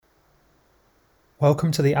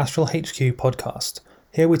Welcome to the Astral HQ podcast.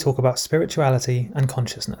 Here we talk about spirituality and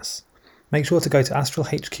consciousness. Make sure to go to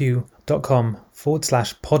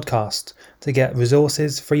astralhq.com/podcast to get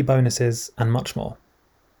resources, free bonuses, and much more.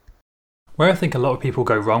 Where I think a lot of people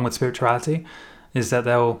go wrong with spirituality is that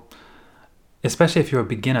they'll, especially if you're a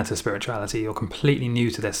beginner to spirituality, you're completely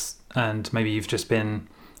new to this, and maybe you've just been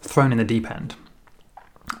thrown in the deep end.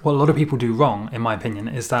 What a lot of people do wrong, in my opinion,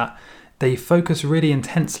 is that they focus really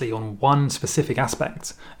intensely on one specific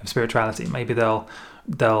aspect of spirituality. Maybe they'll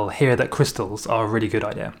hear that crystals are a really good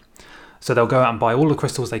idea. So they'll go out and buy all the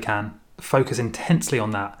crystals they can, focus intensely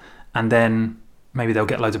on that, and then maybe they'll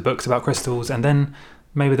get loads of books about crystals, and then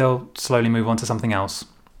maybe they'll slowly move on to something else.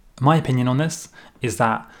 My opinion on this is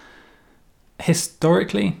that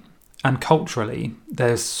historically and culturally,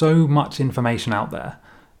 there's so much information out there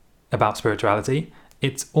about spirituality.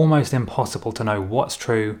 It's almost impossible to know what's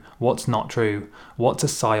true, what's not true, what's a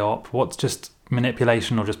psyop, what's just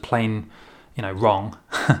manipulation or just plain, wrong.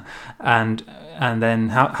 and then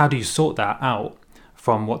how do you sort that out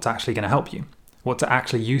from what's actually going to help you? What's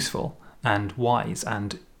actually useful and wise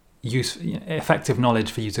and effective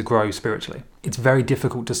knowledge for you to grow spiritually? It's very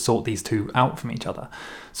difficult to sort these two out from each other.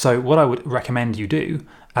 So what I would recommend you do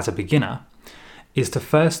as a beginner is to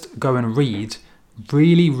first go and read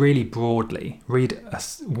really, really broadly. Read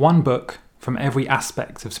one book from every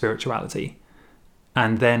aspect of spirituality.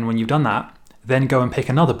 And then when you've done that, then go and pick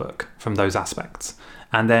another book from those aspects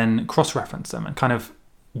and then cross-reference them and kind of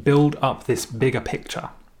build up this bigger picture.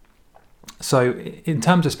 So in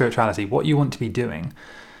terms of spirituality, what you want to be doing,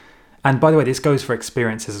 and by the way, this goes for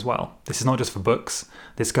experiences as well. This is not just for books.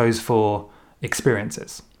 This goes for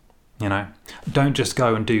experiences. Don't just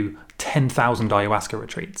go and do 10,000 ayahuasca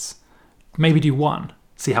retreats. Maybe do one,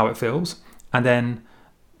 see how it feels, and then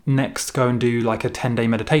next go and do like a 10-day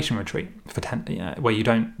meditation retreat for where you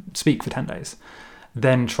don't speak for 10 days.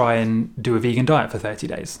 Then try and do a vegan diet for 30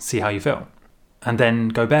 days, see how you feel, and then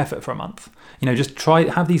go barefoot for a month. Just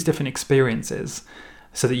have these different experiences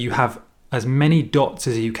so that you have as many dots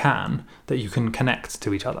as you can that you can connect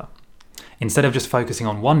to each other, instead of just focusing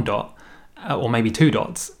on one dot or maybe two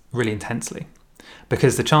dots really intensely,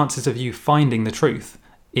 because the chances of you finding the truth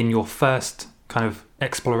in your first kind of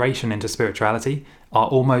exploration into spirituality are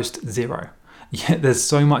almost zero. There's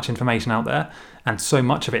so much information out there, and so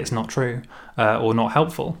much of it is not true or not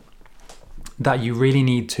helpful, that you really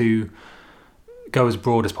need to go as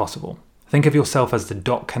broad as possible. Think of yourself as the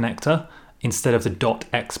dot connector instead of the dot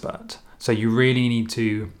expert. So you really need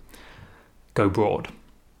to go broad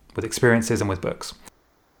with experiences and with books.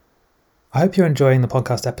 I hope you're enjoying the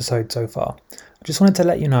podcast episode so far. I just wanted to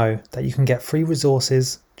let you know that you can get free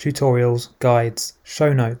resources, tutorials, guides,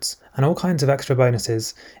 show notes, and all kinds of extra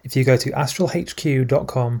bonuses if you go to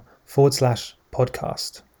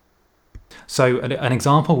astralhq.com/podcast. So an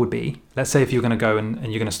example would be, let's say if you're going to go and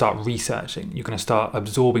you're going to start researching, you're going to start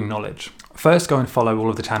absorbing knowledge. First, go and follow all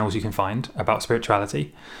of the channels you can find about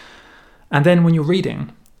spirituality. And then when you're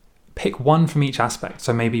reading, pick one from each aspect.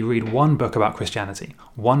 So maybe read one book about Christianity,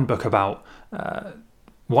 one book about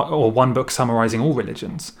one book summarizing all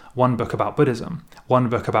religions, one book about Buddhism, one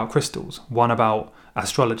book about crystals, one about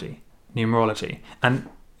astrology, numerology, and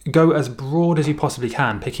go as broad as you possibly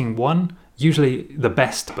can, picking one, usually the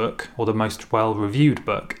best book or the most well-reviewed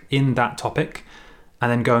book in that topic, and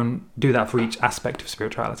then go and do that for each aspect of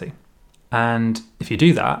spirituality. And if you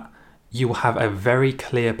do that, you will have a very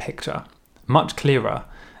clear picture, much clearer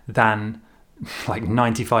than like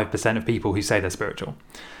 95% of people who say they're spiritual,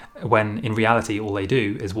 when in reality all they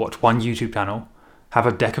do is watch one YouTube channel, have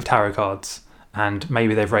a deck of tarot cards, and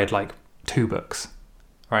maybe they've read like 2 books,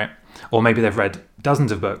 right? Or maybe they've read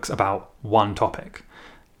dozens of books about one topic.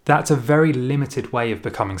 That's a very limited way of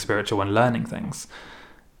becoming spiritual and learning things.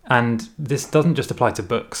 And this doesn't just apply to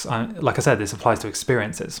books. Like I said, this applies to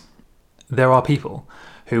experiences. There are people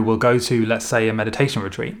who will go to, let's say, a meditation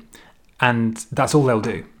retreat, and that's all they'll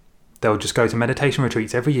do. They'll just go to meditation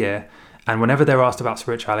retreats every year, and whenever they're asked about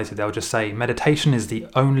spirituality, they'll just say, meditation is the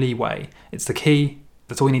only way. It's the key.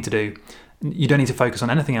 That's all you need to do. You don't need to focus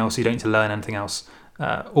on anything else. You don't need to learn anything else.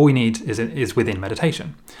 All you need is within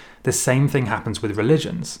meditation. The same thing happens with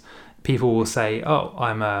religions. People will say, oh,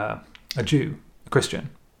 I'm a Jew, a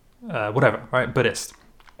Christian, whatever, right? Buddhist.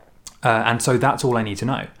 And so that's all I need to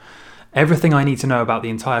know. Everything I need to know about the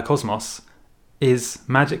entire cosmos is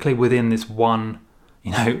magically within this one,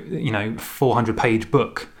 400-page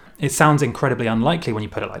book. It sounds incredibly unlikely when you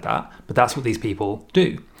put it like that, but that's what these people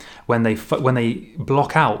do. When they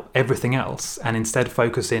block out everything else and instead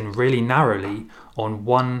focus in really narrowly on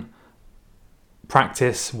one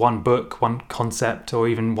practice, one book, one concept, or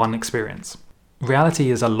even one experience.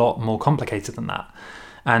 reality is a lot more complicated than that.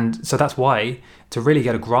 And so that's why, to really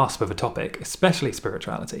get a grasp of a topic, especially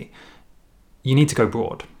spirituality, you need to go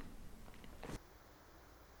broad.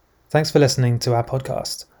 Thanks for listening to our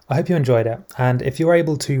podcast. I hope you enjoyed it. And if you're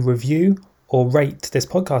able to review or rate this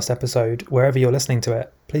podcast episode wherever you're listening to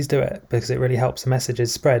it, please do it, because it really helps the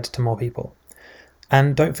messages spread to more people.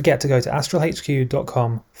 And don't forget to go to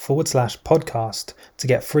astralhq.com/podcast to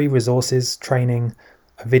get free resources, training,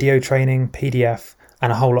 a video training, PDF,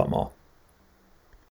 and a whole lot more.